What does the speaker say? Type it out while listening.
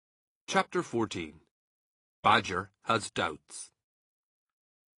Chapter 14. Badger has doubts.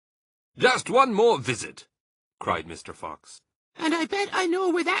 "Just one more visit," cried Mr. Fox. "And I bet I know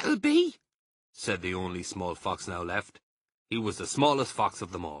where that'll be," said the only small fox now left. He was the smallest fox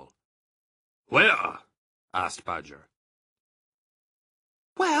of them all. "Where?" asked Badger.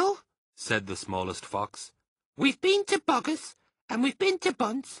 "Well," said the smallest fox, "we've been to Boggis, and we've been to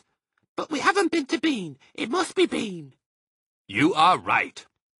Bunce, but we haven't been to Bean. It must be Bean." "You are right,"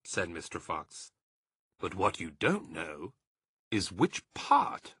 said Mr. Fox. "But what you don't know is which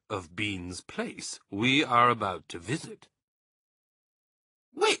part of Bean's place we are about to visit."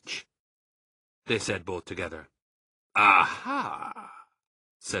 "Which?" they said both together. "Aha!"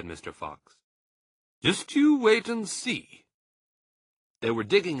 said Mr. Fox. "Just you wait and see." They were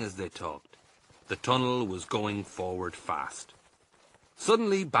digging as they talked. The tunnel was going forward fast.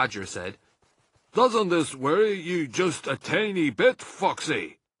 Suddenly Badger said, "Doesn't this worry you just a tiny bit,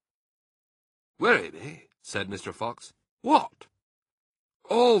 Foxy?" "Worry me?" said Mr. Fox. "What?"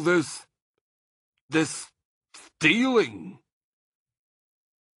 "All this stealing."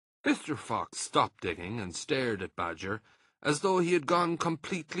 Mr. Fox stopped digging and stared at Badger as though he had gone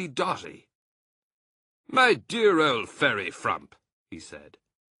completely dotty. "My dear old fairy frump," he said,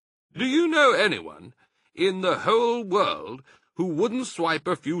 "do you know anyone in the whole world who wouldn't swipe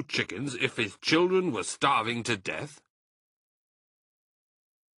a few chickens if his children were starving to death?"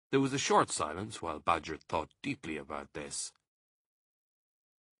 There was a short silence while Badger thought deeply about this.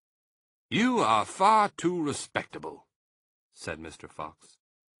 "You are far too respectable," said Mr. Fox.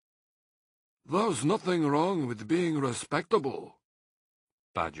 "There's nothing wrong with being respectable,"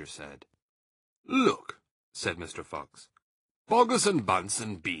 Badger said. "Look," said Mr. Fox, "Boggis and Bunce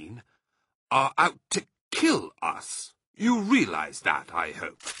and Bean are out to kill us. You realize that, I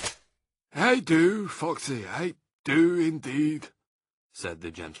hope." "I do, Foxy, I do indeed," said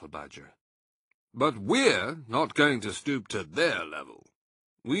the gentle Badger. "But we're not going to stoop to their level.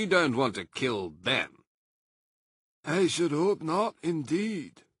 We don't want to kill them." "I should hope not,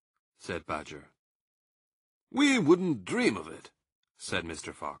 indeed," said Badger. "We wouldn't dream of it," said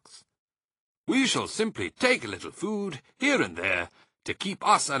Mr. Fox. "We shall simply take a little food here and there to keep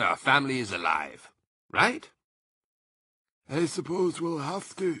us and our families alive. Right?" "I suppose we'll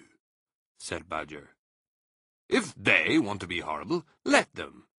have to," said Badger. "If they want to be horrible, let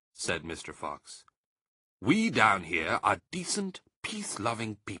them," said Mr. Fox. "We down here are decent,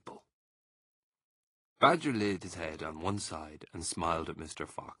 peace-loving people." Badger laid his head on one side and smiled at Mr.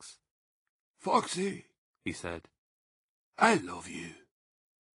 Fox. "Foxy," he said, "I love you."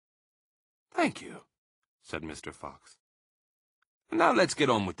 "Thank you," said Mr. Fox. "Now let's get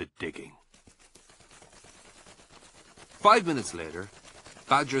on with the digging." 5 minutes later,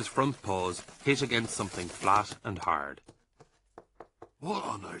 Badger's front paws hit against something flat and hard. "What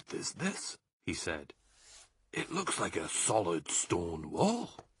on earth is this?" he said. "It looks like a solid stone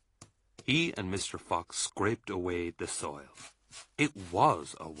wall." He and Mr. Fox scraped away the soil. It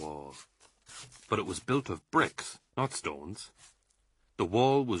was a wall, but it was built of bricks, not stones. The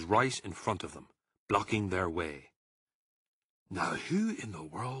wall was right in front of them, blocking their way. "Now who in the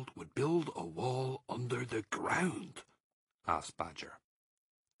world would build a wall under the ground?" asked Badger.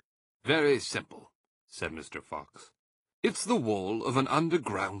 "Very simple," said Mr. Fox. "It's the wall of an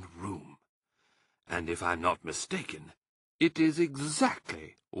underground room. And if I'm not mistaken, it is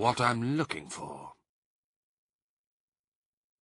exactly what I'm looking for."